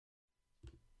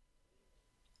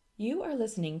You are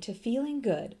listening to Feeling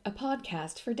Good, a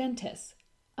podcast for dentists.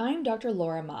 I'm Dr.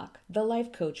 Laura Mock, the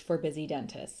life coach for busy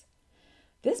dentists.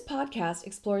 This podcast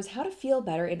explores how to feel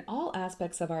better in all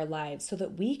aspects of our lives so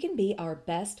that we can be our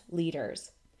best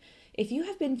leaders. If you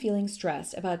have been feeling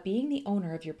stressed about being the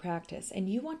owner of your practice and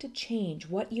you want to change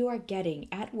what you are getting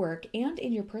at work and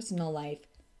in your personal life,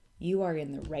 you are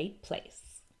in the right place.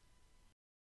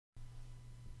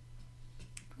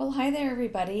 Well, hi there,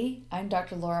 everybody. I'm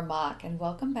Dr. Laura Mock, and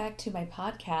welcome back to my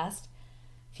podcast,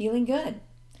 Feeling Good.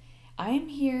 I am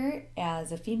here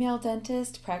as a female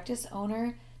dentist, practice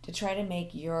owner, to try to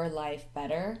make your life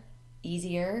better,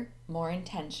 easier, more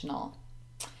intentional.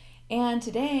 And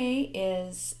today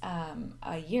is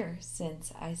a year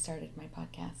since I started my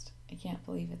podcast. I can't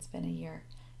believe it's been a year.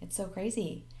 It's so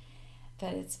crazy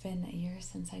that it's been a year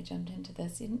since I jumped into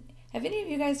this. Have any of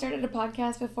you guys started a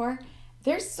podcast before?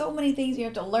 There's so many things you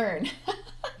have to learn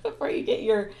before you get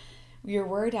your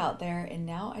word out there. And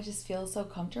now I just feel so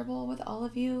comfortable with all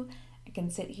of you. I can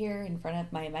sit here in front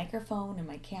of my microphone and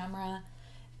my camera,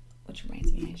 which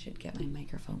reminds me I should get my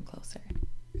microphone closer.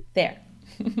 There.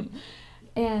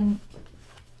 and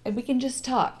we can just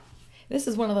talk. This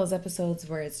is one of those episodes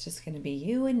where it's just going to be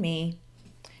you and me.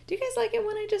 Do you guys like it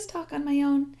when I just talk on my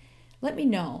own? Let me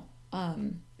know,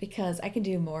 because I can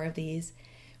do more of these.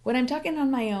 When I'm talking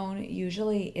on my own,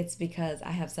 usually it's because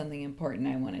I have something important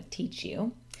I want to teach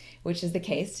you, which is the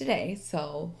case today,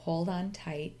 so hold on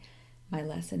tight. My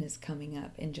lesson is coming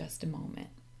up in just a moment.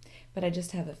 But I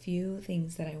just have a few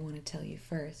things that I want to tell you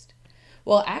first.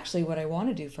 Well, actually, what I want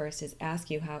to do first is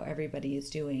ask you how everybody is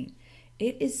doing.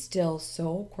 It is still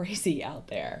so crazy out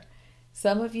there.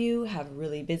 Some of you have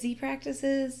really busy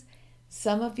practices.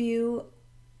 Some of you,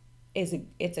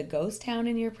 it's a ghost town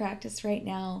in your practice right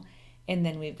now. And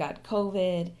then we've got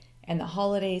COVID and the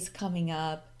holidays coming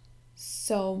up.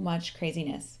 So much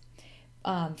craziness.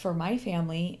 For my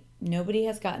family, nobody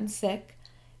has gotten sick,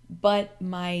 but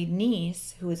my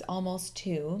niece, who is almost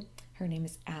 2, her name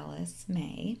is Alice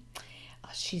May. Oh,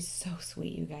 she's so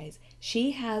sweet, you guys.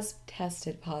 She has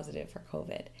tested positive for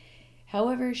COVID.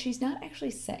 However, she's not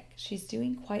actually sick. She's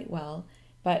doing quite well.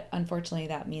 But unfortunately,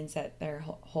 that means that their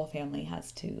whole family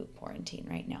has to quarantine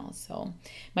right now. So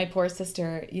my poor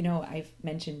sister, I've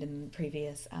mentioned in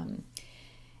previous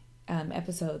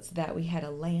episodes that we had a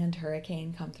land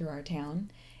hurricane come through our town.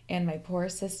 And my poor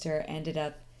sister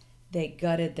they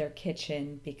gutted their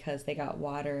kitchen because they got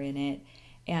water in it.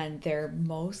 And they're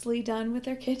mostly done with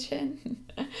their kitchen,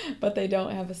 but they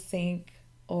don't have a sink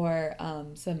or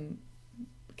some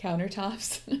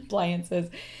countertops,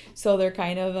 appliances. So they're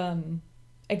kind of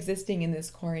existing in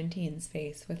this quarantine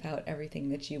space without everything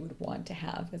that you would want to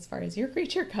have as far as your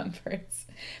creature comforts.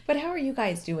 But how are you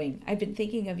guys doing? I've been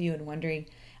thinking of you and wondering.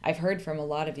 I've heard from a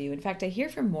lot of you. In fact, I hear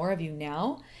from more of you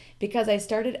now because I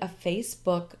started a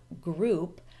Facebook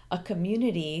group, a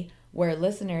community where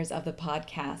listeners of the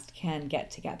podcast can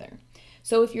get together.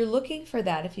 So if you're looking for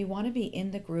that, if you want to be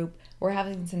in the group, we're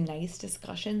having some nice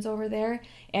discussions over there.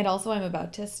 And also I'm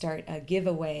about to start a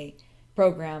giveaway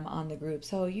program on the group,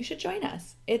 so you should join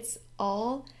us. It's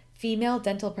all female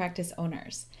dental practice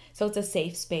owners, so it's a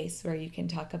safe space where you can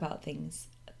talk about things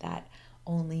that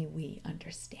only we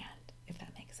understand, if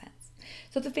that makes sense.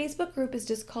 So the Facebook group is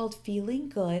just called Feeling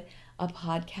Good, a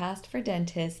podcast for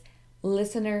dentists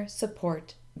listener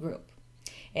support group.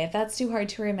 If that's too hard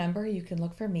to remember, you can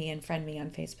look for me and friend me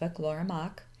on Facebook, Laura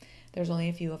Mock. There's only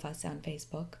a few of us on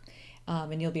Facebook.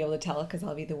 And you'll be able to tell because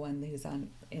I'll be the one who's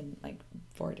in like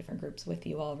 4 different groups with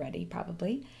you already,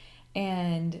 probably.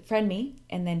 And friend me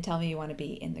and then tell me you want to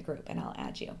be in the group and I'll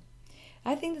add you.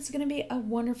 I think this is going to be a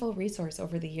wonderful resource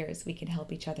over the years. We can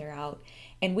help each other out.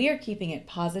 And we are keeping it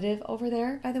positive over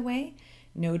there, by the way.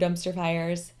 No dumpster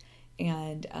fires.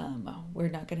 And we're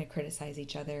not going to criticize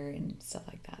each other and stuff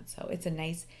like that. So it's a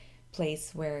nice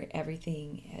place where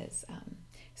everything is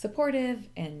supportive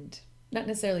and not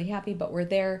necessarily happy, but we're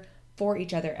there for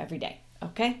each other every day.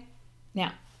 Okay?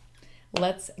 Now,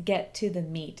 let's get to the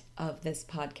meat of this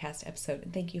podcast episode.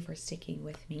 And thank you for sticking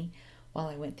with me while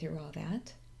I went through all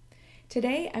that.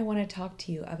 Today, I want to talk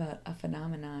to you about a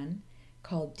phenomenon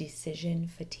called decision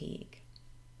fatigue.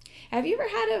 Have you ever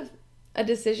had a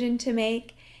decision to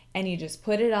make and you just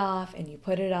put it off and you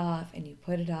put it off and you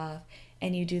put it off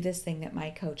and you do this thing that my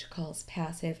coach calls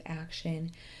passive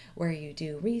action, where you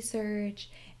do research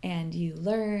and you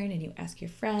learn and you ask your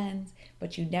friends,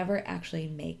 but you never actually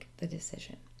make the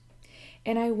decision.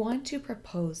 And I want to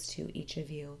propose to each of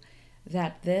you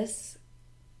that this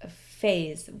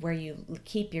phase where you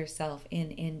keep yourself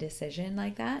in indecision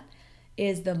like that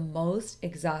is the most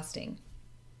exhausting.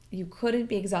 You couldn't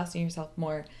be exhausting yourself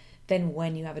more than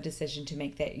when you have a decision to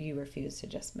make that you refuse to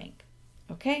just make.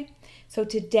 Okay? So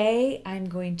today I'm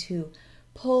going to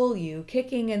pull you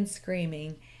kicking and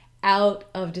screaming out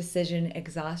of decision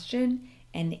exhaustion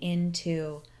and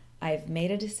into I've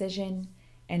made a decision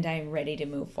and I'm ready to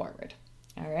move forward.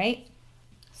 All right?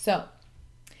 So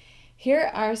here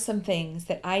are some things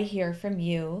that I hear from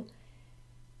you.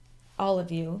 All of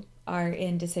you are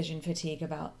in decision fatigue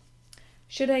about.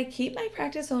 Should I keep my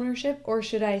practice ownership or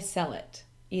should I sell it?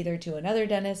 Either to another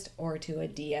dentist or to a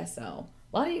DSO. A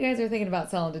lot of you guys are thinking about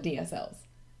selling to DSOs.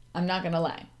 I'm not going to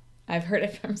lie. I've heard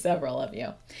it from several of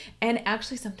you. And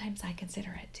actually, sometimes I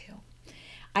consider it too.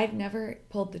 I've never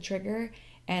pulled the trigger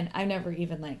and I've never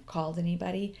even called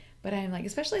anybody. But I'm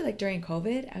especially during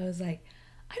COVID, I was like,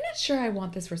 I'm not sure I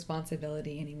want this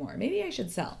responsibility anymore. Maybe I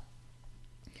should sell.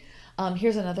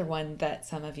 Here's another one that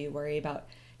some of you worry about.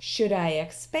 Should I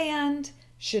expand?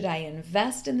 Should I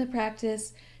invest in the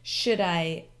practice? Should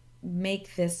I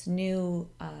make this new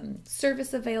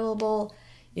service available?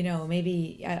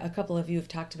 Maybe a couple of you have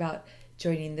talked about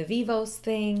joining the Vivos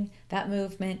thing, that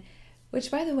movement,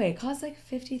 which, by the way, costs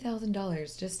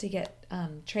 $50,000 just to get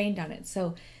trained on it.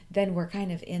 So then we're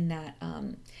kind of in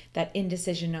that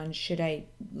indecision on should I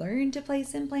learn to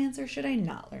place implants or should I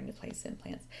not learn to place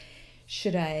implants?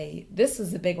 This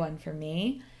is a big one for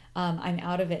me. I'm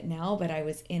out of it now, but I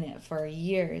was in it for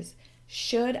years.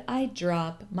 Should I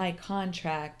drop my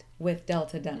contract with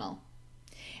Delta Dental?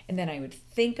 And then I would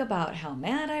think about how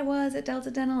mad I was at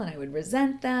Delta Dental and I would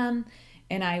resent them.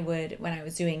 And when I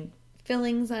was doing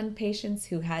fillings on patients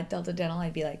who had Delta Dental,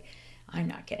 I'd be like, I'm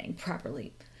not getting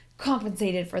properly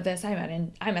compensated for this.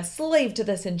 I'm a slave to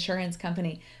this insurance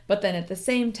company. But then at the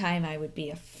same time, I would be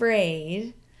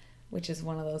afraid, which is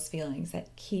one of those feelings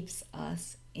that keeps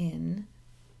us in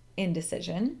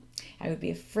indecision. I would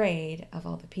be afraid of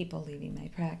all the people leaving my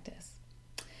practice.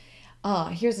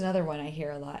 Here's another one I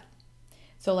hear a lot.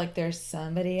 So there's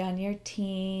somebody on your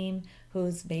team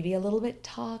who's maybe a little bit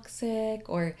toxic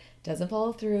or doesn't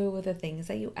follow through with the things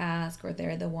that you ask, or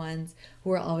they're the ones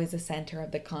who are always the center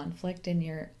of the conflict in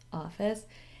your office.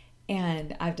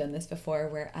 And I've done this before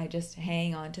where I just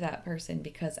hang on to that person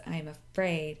because I'm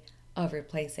afraid of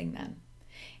replacing them.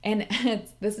 And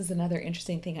this is another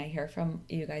interesting thing I hear from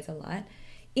you guys a lot.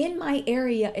 In my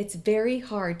area, it's very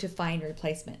hard to find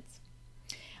replacements.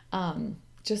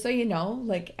 Just so you know,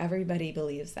 everybody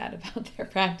believes that about their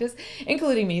practice,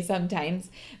 including me sometimes.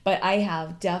 But I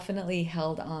have definitely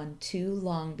held on too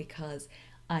long because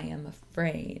I am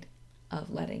afraid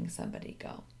of letting somebody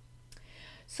go.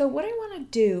 So what I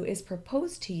want to do is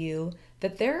propose to you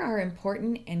that there are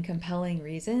important and compelling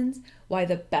reasons why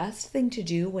the best thing to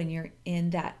do when you're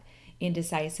in that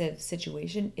indecisive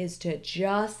situation is to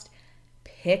just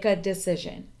pick a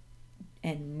decision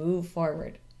and move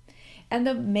forward. And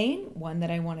the main one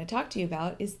that I want to talk to you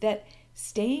about is that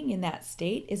staying in that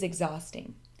state is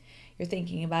exhausting. You're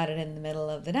thinking about it in the middle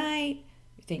of the night.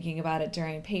 You're thinking about it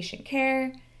during patient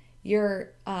care.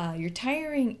 You're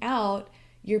tiring out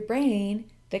your brain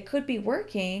that could be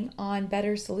working on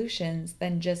better solutions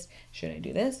than just, should I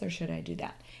do this or should I do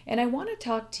that? And I want to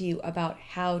talk to you about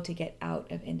how to get out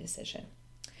of indecision.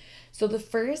 So the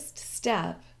first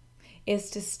step is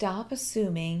to stop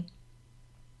assuming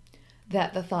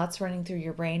that the thoughts running through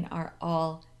your brain are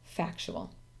all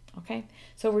factual. Okay?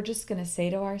 So we're just going to say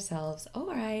to ourselves, all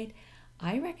right,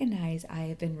 I recognize I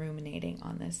have been ruminating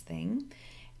on this thing,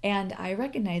 and I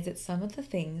recognize that some of the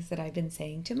things that I've been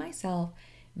saying to myself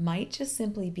might just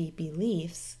simply be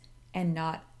beliefs and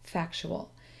not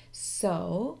factual.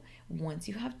 So once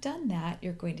you have done that,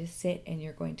 you're going to sit and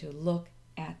you're going to look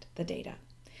at the data.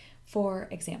 For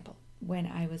example, when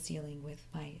I was dealing with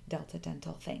my Delta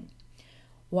Dental thing,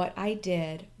 what I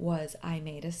did was I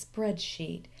made a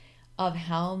spreadsheet of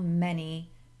how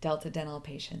many Delta Dental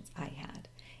patients I had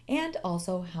and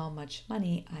also how much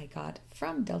money I got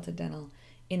from Delta Dental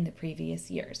in the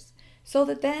previous years. So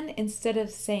that then instead of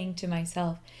saying to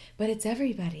myself, but it's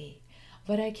everybody,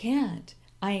 but I can't,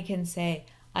 I can say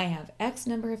I have X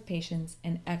number of patients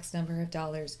and X number of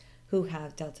dollars who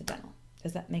have Delta Dental.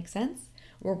 Does that make sense?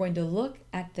 We're going to look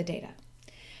at the data.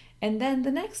 And then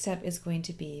the next step is going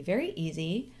to be very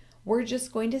easy. We're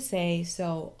just going to say,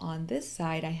 so on this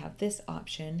side, I have this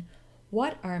option.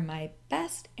 What are my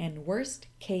best and worst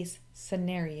case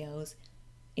scenarios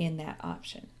in that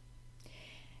option?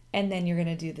 And then you're going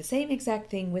to do the same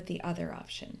exact thing with the other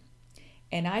option.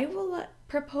 And I will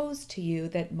propose to you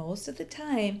that most of the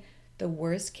time, the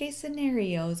worst case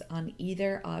scenarios on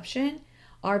either option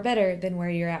are better than where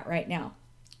you're at right now.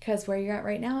 Because where you're at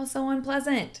right now is so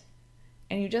unpleasant.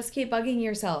 And you just keep bugging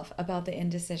yourself about the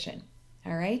indecision.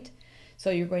 All right? So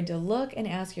you're going to look and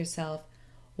ask yourself,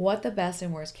 what the best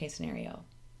and worst case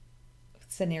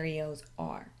scenarios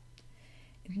are.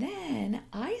 And then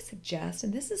I suggest,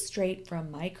 and this is straight from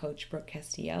my coach, Brooke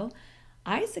Castillo,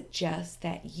 I suggest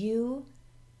that you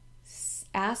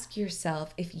ask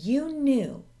yourself, if you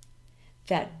knew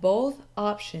that both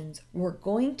options were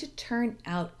going to turn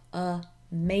out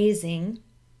amazing,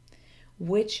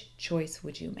 which choice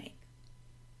would you make?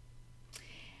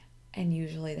 And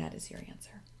usually that is your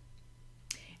answer.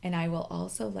 And I will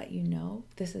also let you know,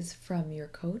 this is from your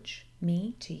coach,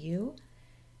 me, to you.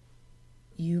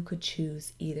 You could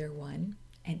choose either one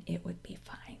and it would be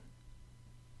fine.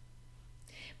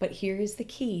 But here is the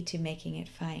key to making it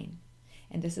fine.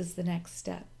 And this is the next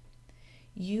step.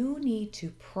 You need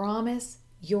to promise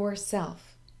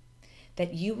yourself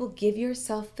that you will give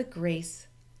yourself the grace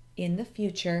in the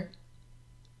future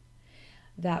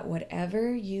that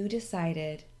whatever you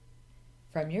decided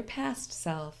from your past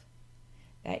self,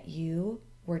 that you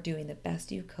were doing the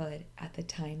best you could at the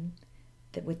time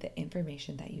that with the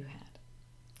information that you had.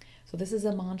 So this is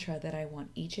a mantra that I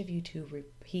want each of you to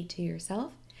repeat to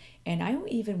yourself. And I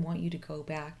even want you to go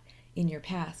back in your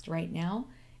past right now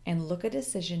and look at a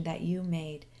decision that you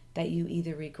made that you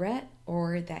either regret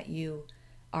or that you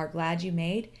are glad you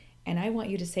made. And I want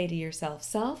you to say to yourself,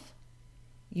 self,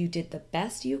 you did the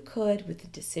best you could with the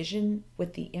decision,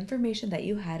 with the information that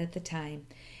you had at the time.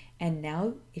 And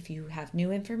now if you have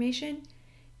new information,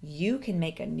 you can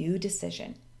make a new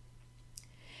decision.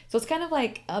 So it's kind of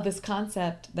like this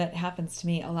concept that happens to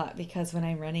me a lot, because when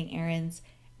I'm running errands,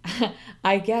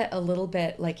 I get a little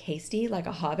bit like hasty, like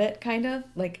a hobbit kind of.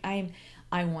 Like I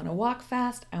want to walk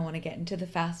fast, I want to get into the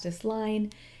fastest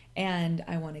line, and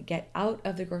I want to get out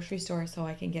of the grocery store so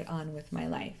I can get on with my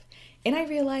life. And I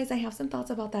realize I have some thoughts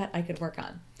about that I could work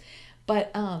on.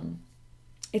 But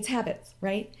it's habits,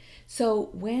 right? So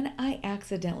when I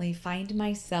accidentally find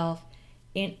myself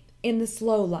in the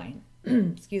slow line,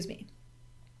 excuse me,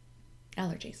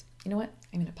 allergies. You know what?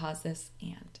 I'm going to pause this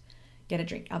and get a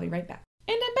drink. I'll be right back.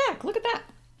 And I'm back. Look at that.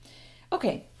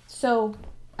 Okay, so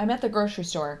I'm at the grocery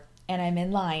store and I'm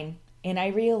in line and I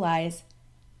realize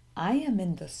I am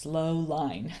in the slow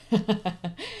line.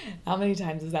 How many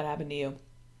times has that happened to you?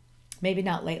 Maybe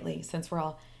not lately, since we're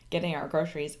all getting our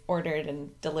groceries ordered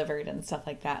and delivered and stuff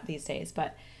like that these days.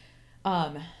 But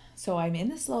so I'm in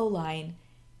the slow line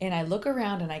and I look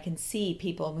around and I can see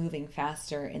people moving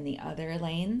faster in the other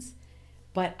lanes,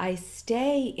 but I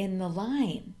stay in the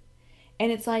line.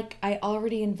 And it's like I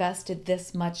already invested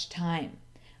this much time.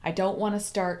 I don't want to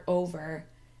start over.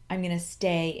 I'm going to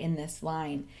stay in this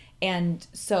line. And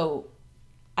so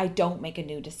I don't make a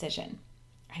new decision.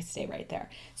 I stay right there.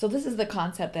 So this is the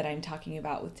concept that I'm talking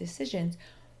about with decisions.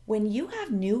 When you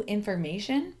have new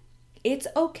information, it's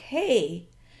okay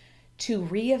to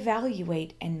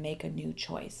reevaluate and make a new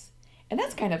choice. And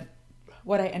that's kind of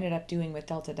what I ended up doing with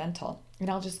Delta Dental. And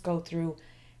I'll just go through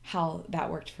how that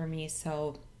worked for me.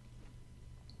 So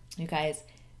you guys,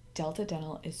 Delta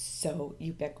Dental is so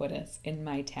ubiquitous in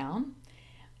my town.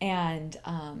 And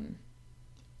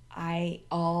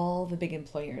all the big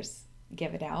employers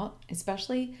give it out,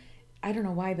 especially, I don't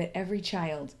know why, but every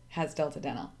child has Delta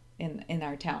Dental in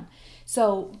our town.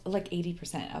 So like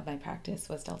 80% of my practice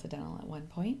was Delta Dental at one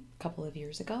point, a couple of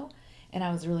years ago. And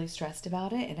I was really stressed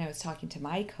about it. And I was talking to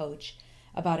my coach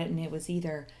about it. And it was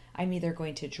I'm either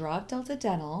going to drop Delta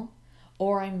Dental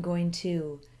or I'm going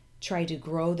to try to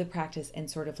grow the practice and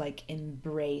sort of like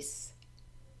embrace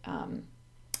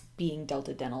being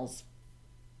Delta Dental's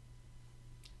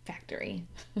factory,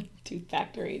 tooth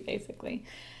factory, basically.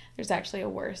 There's actually a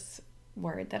worse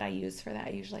word that I use for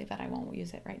that usually, but I won't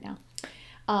use it right now.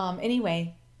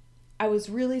 Anyway, I was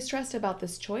really stressed about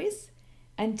this choice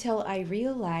until I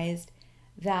realized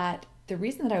that the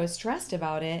reason that I was stressed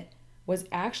about it was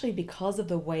actually because of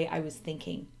the way I was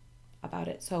thinking about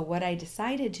it. So what I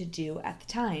decided to do at the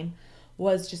time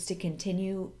was just to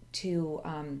continue to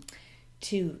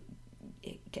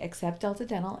accept Delta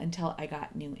Dental until I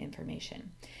got new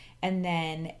information. And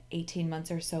then 18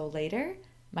 months or so later,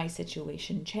 my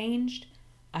situation changed.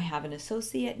 I have an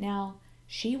associate now.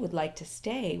 She would like to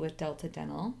stay with Delta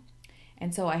Dental.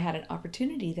 And so I had an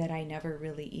opportunity that I never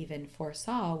really even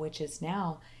foresaw, which is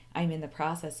now I'm in the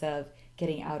process of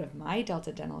getting out of my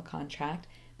Delta Dental contract,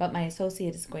 but my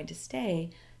associate is going to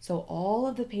stay. So all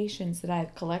of the patients that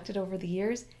I've collected over the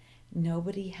years,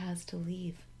 nobody has to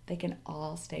leave. They can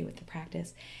all stay with the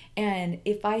practice. And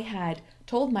if I had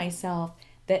told myself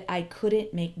that I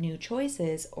couldn't make new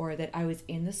choices or that I was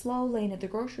in the slow lane at the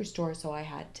grocery store, so I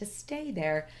had to stay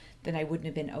there, then I wouldn't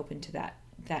have been open to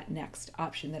that next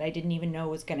option that I didn't even know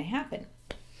was going to happen.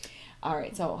 All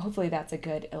right, so hopefully that's a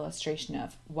good illustration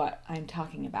of what I'm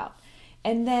talking about.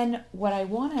 And then what I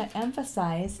want to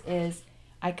emphasize is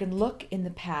I can look in the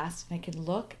past and I can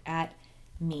look at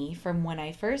me from when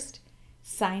I first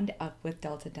signed up with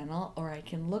Delta Dental, or I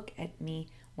can look at me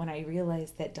when I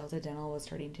realized that Delta Dental was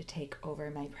starting to take over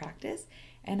my practice,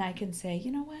 and I can say,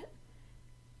 you know what?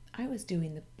 I was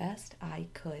doing the best I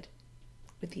could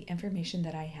with the information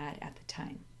that I had at the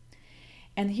time.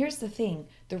 And here's the thing,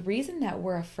 the reason that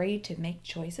we're afraid to make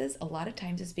choices a lot of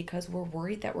times is because we're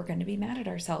worried that we're going to be mad at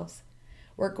ourselves.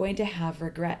 We're going to have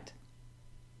regret.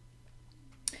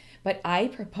 But I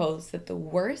propose that the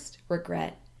worst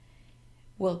regret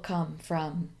will come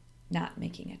from not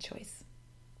making a choice.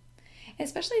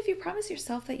 Especially if you promise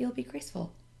yourself that you'll be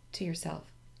graceful to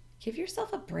yourself. Give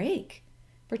yourself a break.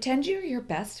 Pretend you're your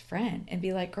best friend and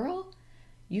be like, girl,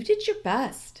 you did your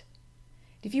best.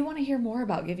 If you want to hear more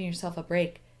about giving yourself a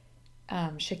break,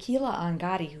 Shakila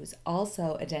Angadi, who's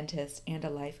also a dentist and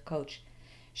a life coach,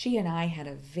 she and I had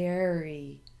a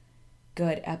very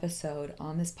good episode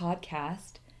on this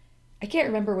podcast. I can't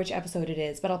remember which episode it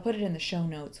is, but I'll put it in the show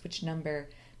notes, which number.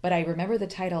 But I remember the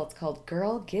title. It's called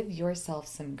Girl, Give Yourself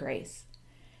Some Grace.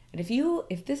 And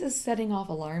if this is setting off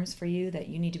alarms for you that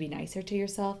you need to be nicer to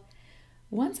yourself,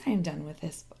 once I am done with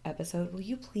this episode, will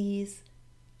you please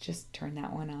just turn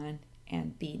that one on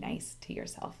and be nice to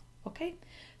yourself, okay?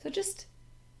 So just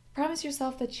promise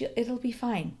yourself that it'll be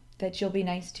fine, that you'll be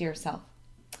nice to yourself,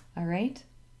 all right?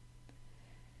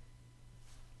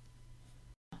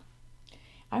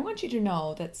 I want you to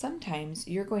know that sometimes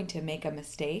you're going to make a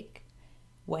mistake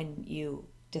when you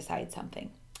decide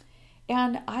something.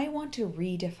 And I want to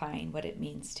redefine what it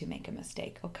means to make a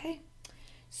mistake, okay?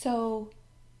 So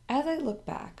as I look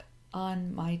back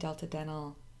on my Delta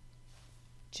Dental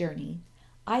journey,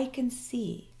 I can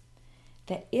see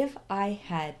that if I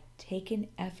had taken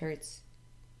efforts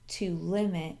to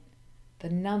limit the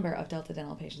number of Delta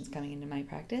Dental patients coming into my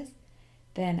practice,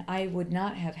 then I would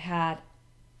not have had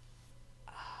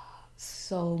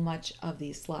so much of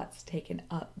these slots taken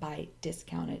up by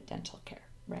discounted dental care,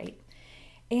 right?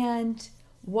 And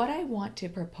what I want to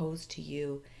propose to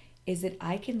you is that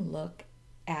I can look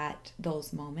at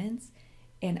those moments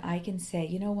and I can say,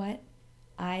 you know what?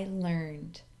 I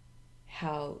learned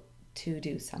how to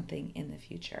do something in the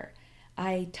future.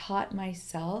 I taught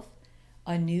myself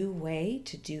a new way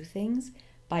to do things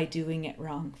by doing it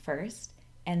wrong first,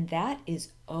 and that is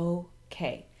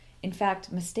okay. In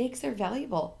fact, mistakes are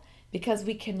valuable because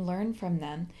we can learn from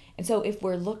them. And so if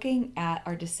we're looking at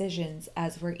our decisions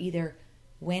as we're either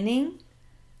winning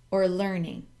or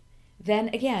learning, then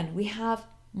again, we have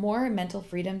more mental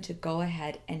freedom to go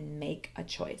ahead and make a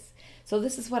choice. So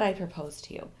this is what I propose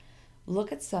to you.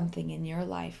 Look at something in your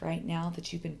life right now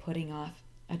that you've been putting off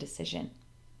a decision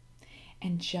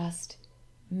and just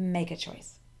make a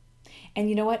choice. And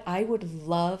you know what? I would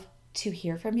love to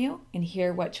hear from you and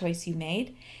hear what choice you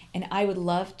made. And I would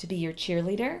love to be your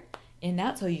cheerleader in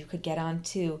that, so you could get on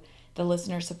to the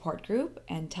listener support group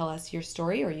and tell us your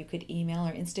story, or you could email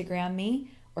or Instagram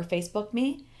me or Facebook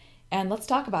me, and let's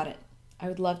talk about it. I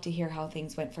would love to hear how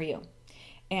things went for you.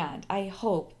 And I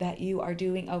hope that you are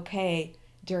doing okay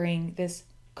during this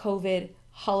COVID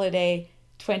holiday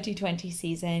 2020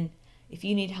 season. If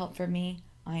you need help from me,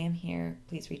 I am here.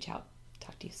 Please reach out.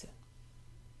 Talk to you soon.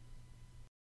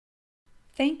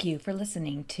 Thank you for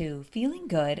listening to Feeling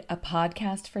Good, a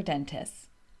podcast for dentists.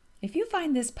 If you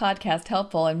find this podcast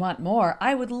helpful and want more,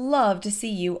 I would love to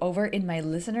see you over in my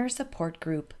listener support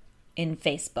group in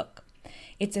Facebook.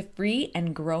 It's a free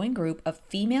and growing group of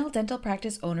female dental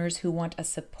practice owners who want a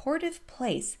supportive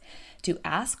place to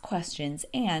ask questions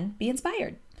and be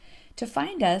inspired. To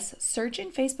find us, search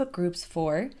in Facebook groups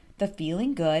for the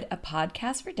Feeling Good, a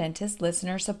podcast for dentists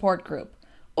listener support group.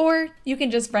 Or you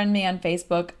can just friend me on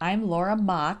Facebook. I'm Laura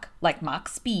Mock, like Mock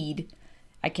Speed.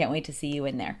 I can't wait to see you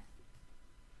in there.